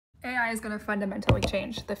AI is going to fundamentally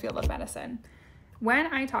change the field of medicine.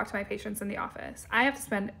 When I talk to my patients in the office, I have to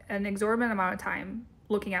spend an exorbitant amount of time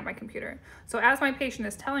looking at my computer. So as my patient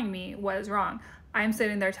is telling me what is wrong, I'm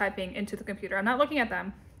sitting there typing into the computer. I'm not looking at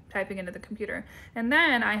them, typing into the computer. And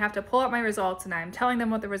then I have to pull up my results and I'm telling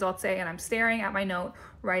them what the results say and I'm staring at my note,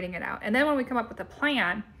 writing it out. And then when we come up with a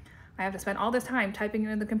plan, I have to spend all this time typing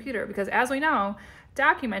into the computer because, as we know,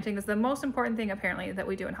 documenting is the most important thing apparently that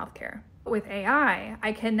we do in healthcare. With AI,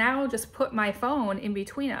 I can now just put my phone in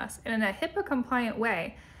between us and in a HIPAA compliant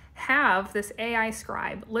way have this AI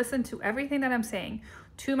scribe listen to everything that I'm saying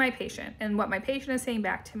to my patient and what my patient is saying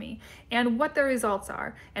back to me and what the results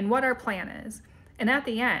are and what our plan is. And at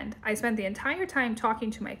the end, I spent the entire time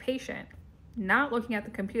talking to my patient, not looking at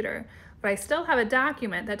the computer, but I still have a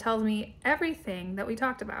document that tells me everything that we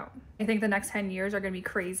talked about. I think the next 10 years are going to be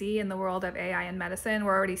crazy in the world of AI and medicine.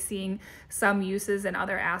 We're already seeing some uses in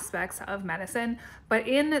other aspects of medicine, but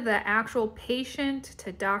in the actual patient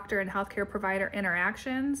to doctor and healthcare provider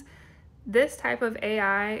interactions, this type of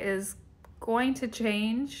AI is going to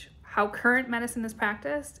change how current medicine is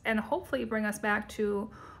practiced and hopefully bring us back to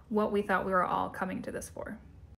what we thought we were all coming to this for.